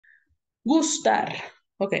Gustar.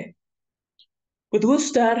 Okay. With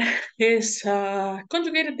gustar is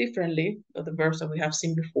conjugated differently than the verbs that we have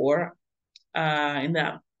seen before. In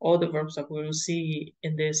all the verbs that we will see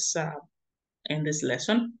in this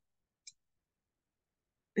lesson.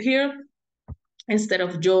 Here, instead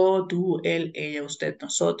of yo, tú, él, ella, usted,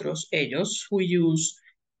 nosotros, ellos, we use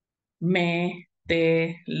me,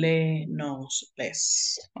 te, le, nos,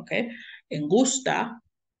 les. Okay. En gusta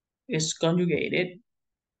is conjugated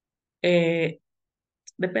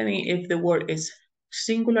depending if the word is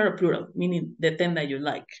singular or plural, meaning the thing that you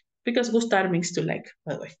like. Because gustar means to like,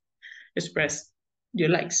 by the way, express your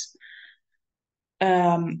likes.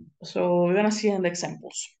 So we're gonna see in the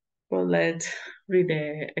examples. But let's read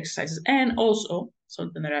the exercises. And also,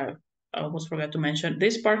 something that I almost forgot to mention,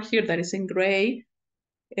 this part here that is in gray,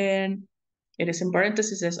 and it is in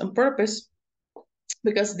parentheses on purpose,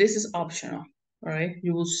 because this is optional, all right?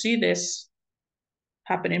 You will see this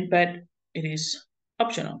happening, but it is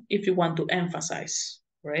optional if you want to emphasize,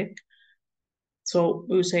 right? So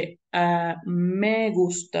we will say, me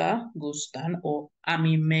gusta, gustan, or a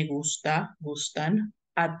mí me gusta, gustan.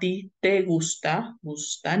 A ti te gusta,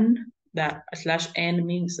 gustan. That slash n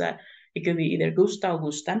means that it could be either gusta or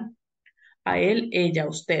gustan. A él, ella,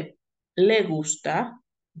 usted le gusta,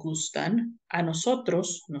 gustan. A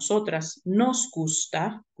nosotros, nosotras nos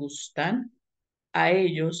gusta, gustan. A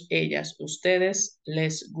ellos, ellas, ustedes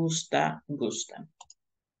les gusta, gustan.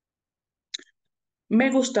 Me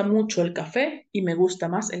gusta mucho el café y me gusta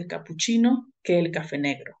más el capuchino que el café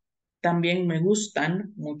negro. También me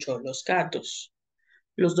gustan mucho los gatos.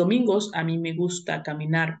 Los domingos a mí me gusta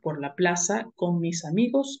caminar por la plaza con mis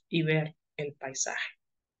amigos y ver el paisaje.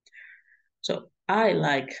 So, I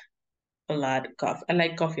like a lot coffee. I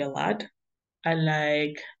like coffee a lot. I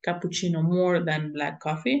like cappuccino more than black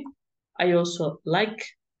coffee. I also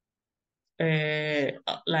like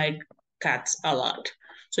cats a lot.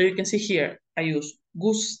 So you can see here, I use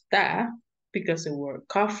gusta because the word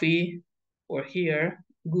coffee, or here,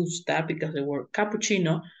 gusta because the word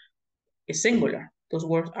cappuccino is singular. Those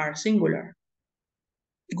words are singular.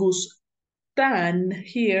 Gustan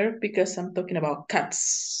here because I'm talking about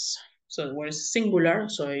cats. So the word is singular,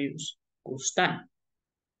 so I use gustan.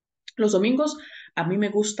 Los domingos, a mí me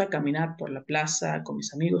gusta caminar por la plaza con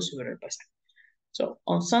mis amigos y ver el paisaje. So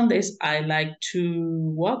on Sundays, I like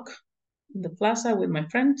to walk in the plaza with my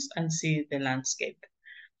friends and see the landscape.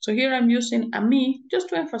 So here I'm using a mí just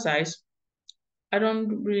to emphasize. I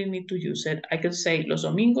don't really need to use it. I could say los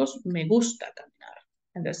domingos me gusta caminar.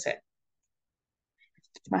 And that's it.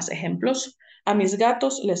 Más ejemplos. A mis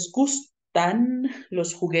gatos les gustan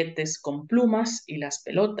los juguetes con plumas y las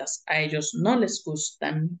pelotas. A ellos no les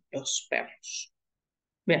gustan los perros.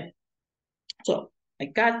 Bien. So my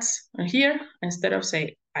cats are here. Instead of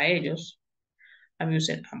say a ellos, I'm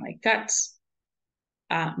using a my cats,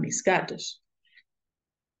 a mis gatos.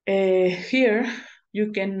 Here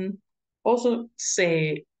you can also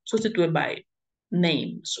say substitute by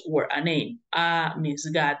names or a name. A mis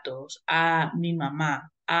gatos, a mi mamá,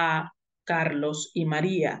 a Carlos y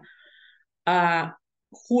María, a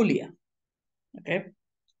Julia. Okay.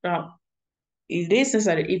 Now, it is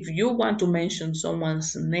necessary if you want to mention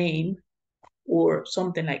someone's name or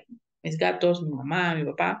something like mis gatos, mi mamá, mi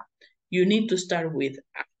papá, you need to start with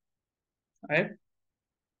a. Right?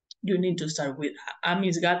 You need to start with a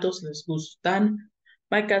mis gatos les gustan.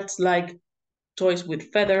 My cats like toys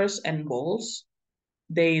with feathers and balls.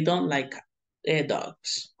 They don't like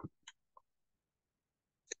dogs.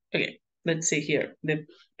 Okay, let's see here the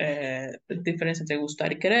difference entre gustar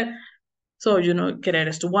y querer. So, you know, querer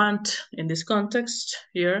is to want in this context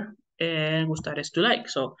here, and gustar is to like.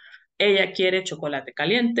 So, ella quiere chocolate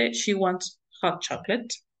caliente. She wants hot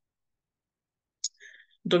chocolate.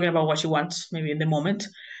 I'm talking about what she wants, maybe in the moment.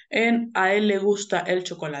 And a él le gusta el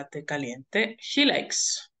chocolate caliente. He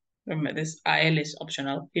likes, remember this, a él is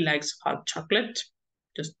optional. He likes hot chocolate.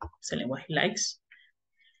 Just telling what he likes.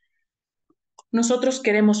 Nosotros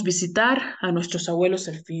queremos visitar a nuestros abuelos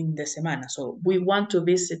el fin de semana. So we want to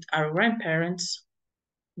visit our grandparents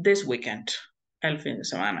this weekend, el fin de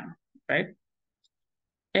semana, right?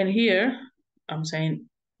 And here I'm saying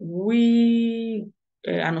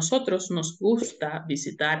a nosotros nos gusta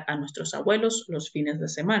visitar a nuestros abuelos los fines de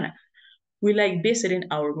semana. We like visiting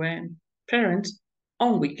our grandparents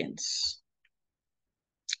on weekends.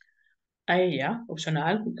 A ella,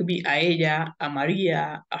 opcional, it could be a ella, a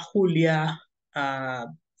María, a Julia, a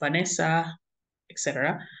Vanessa,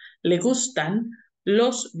 etc. Le gustan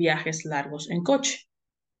los viajes largos en coche.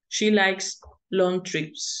 She likes long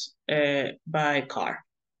trips by car.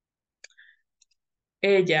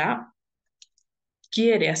 Ella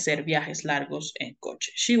quiere hacer viajes largos en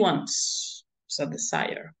coche. She wants, it's a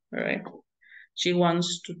desire, right? She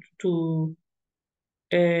wants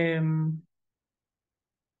um,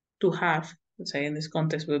 to have, let's say in this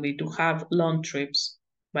context will be to have long trips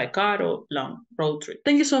by car or long road trip.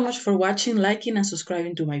 Thank you so much for watching, liking, and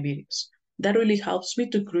subscribing to my videos. That really helps me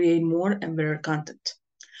to create more and better content.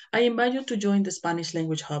 I invite you to join the Spanish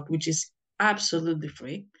Language Hub, which is absolutely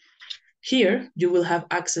free. Here, you will have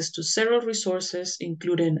access to several resources,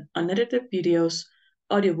 including unedited videos,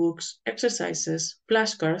 audiobooks, exercises,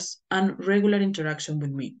 flashcards, and regular interaction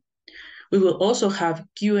with me. We will also have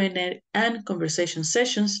Q&A and conversation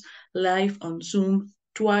sessions live on Zoom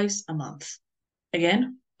twice a month.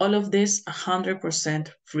 Again, all of this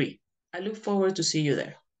 100% free. I look forward to see you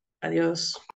there. Adios.